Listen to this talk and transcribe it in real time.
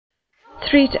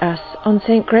Treat Us on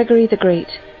St Gregory the Great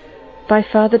by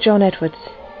Father John Edwards.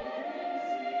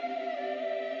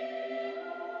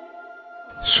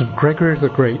 St Gregory the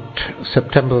Great,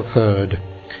 September 3rd.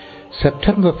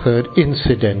 September 3rd,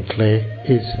 incidentally,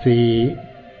 is the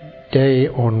day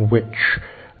on which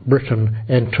Britain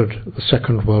entered the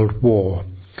Second World War.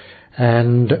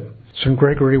 And St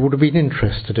Gregory would have been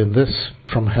interested in this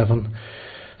from heaven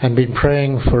and been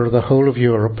praying for the whole of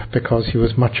Europe because he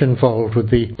was much involved with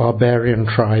the barbarian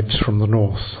tribes from the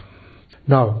north.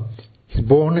 Now, he's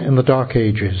born in the Dark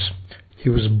Ages. He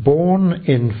was born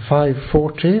in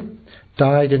 540,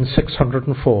 died in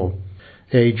 604,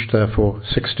 aged therefore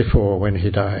 64 when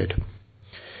he died.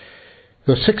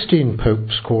 There were 16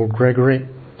 popes called Gregory,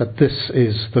 but this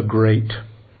is the Great.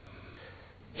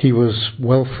 He was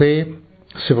wealthy,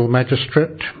 civil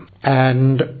magistrate,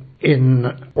 and in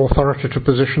authoritative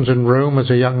positions in Rome as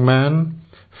a young man,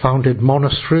 founded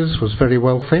monasteries, was very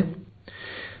wealthy.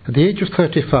 At the age of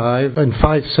 35, in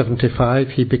 575,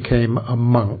 he became a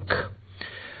monk.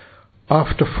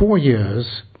 After 4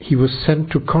 years, he was sent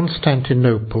to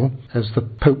Constantinople as the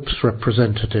Pope's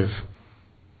representative.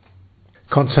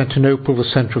 Constantinople, the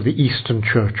centre of the Eastern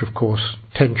Church, of course,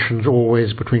 tensions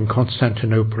always between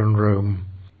Constantinople and Rome.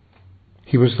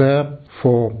 He was there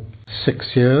for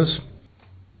 6 years.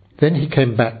 Then he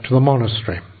came back to the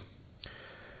monastery.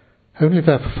 Only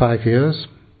there for 5 years.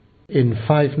 In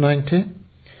 590,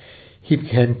 he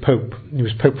became Pope. He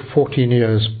was Pope for 14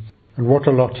 years, and what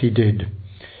a lot he did.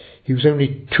 He was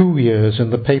only 2 years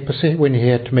in the papacy when he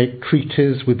had to make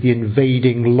treaties with the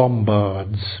invading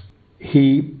Lombards.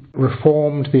 He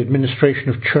reformed the administration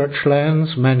of church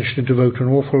lands, managed to devote an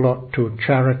awful lot to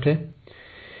charity.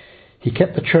 He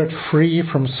kept the church free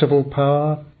from civil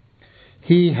power.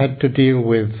 He had to deal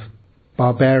with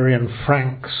barbarian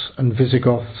Franks and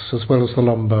Visigoths as well as the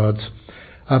Lombards.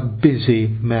 A busy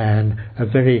man, a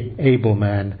very able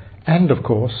man. And, of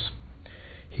course,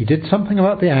 he did something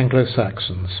about the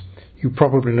Anglo-Saxons. You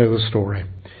probably know the story.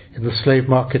 In the slave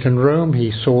market in Rome,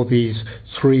 he saw these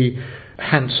 3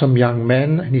 handsome young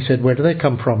men, and he said, "Where do they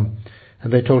come from?"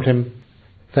 And they told him,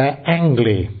 "They're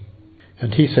Angli."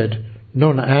 And he said,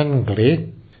 "Non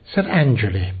Angli," said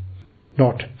angeli.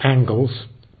 Not angels,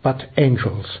 but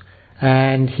angels.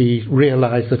 And he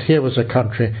realized that here was a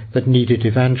country that needed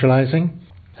evangelizing.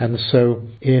 And so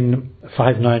in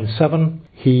 597,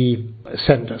 he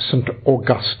sent St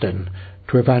Augustine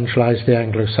to evangelize the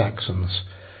Anglo-Saxons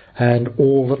and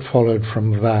all that followed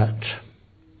from that.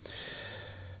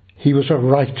 He was a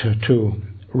writer too,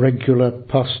 regula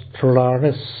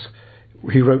pastorales.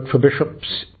 He wrote for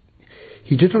bishops.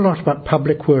 He did a lot about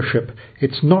public worship.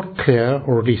 It's not clear,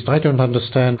 or at least I don't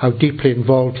understand, how deeply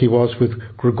involved he was with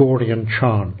Gregorian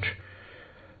chant.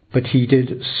 But he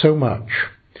did so much.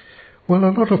 Well,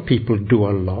 a lot of people do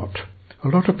a lot. A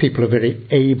lot of people are very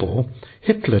able.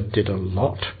 Hitler did a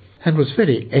lot and was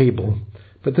very able,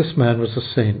 but this man was a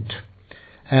saint.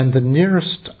 And the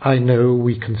nearest I know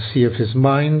we can see of his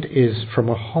mind is from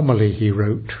a homily he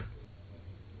wrote.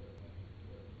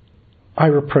 I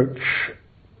reproach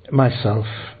myself.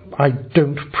 I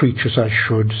don't preach as I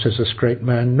should, says this great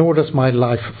man, nor does my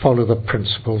life follow the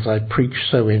principles I preach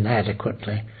so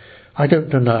inadequately. I don't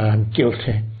deny I'm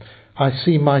guilty. I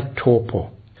see my torpor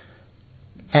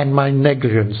and my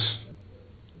negligence.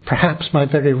 Perhaps my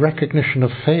very recognition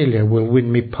of failure will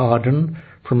win me pardon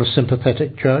from a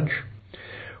sympathetic judge.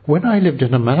 When I lived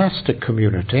in a monastic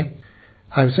community,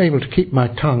 I was able to keep my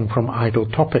tongue from idle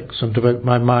topics and devote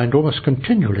my mind almost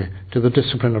continually to the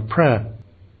discipline of prayer.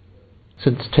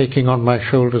 Since taking on my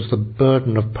shoulders the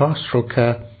burden of pastoral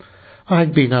care,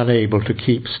 I've been unable to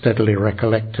keep steadily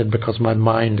recollected because my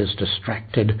mind is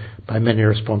distracted by many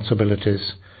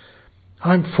responsibilities.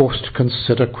 I'm forced to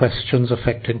consider questions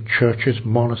affecting churches,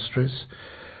 monasteries,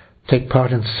 take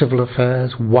part in civil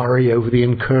affairs, worry over the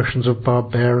incursions of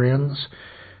barbarians,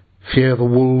 fear the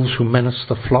wolves who menace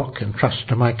the flock entrusted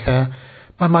to my care.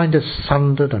 My mind is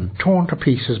sundered and torn to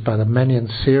pieces by the many and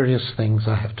serious things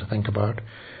I have to think about.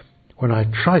 When I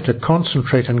try to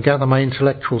concentrate and gather my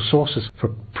intellectual sources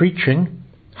for preaching,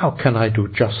 how can I do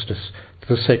justice to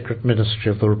the sacred ministry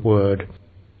of the Word?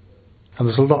 And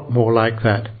there's a lot more like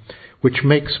that, which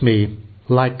makes me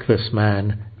like this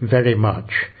man very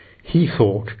much. He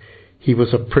thought he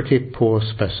was a pretty poor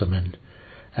specimen,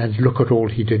 and look at all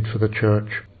he did for the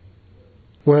church.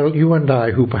 Well, you and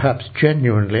I, who perhaps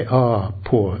genuinely are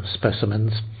poor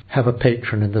specimens, have a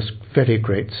patron in this very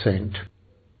great saint.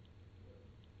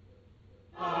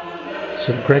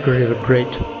 St Gregory the Great,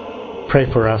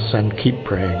 pray for us and keep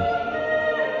praying.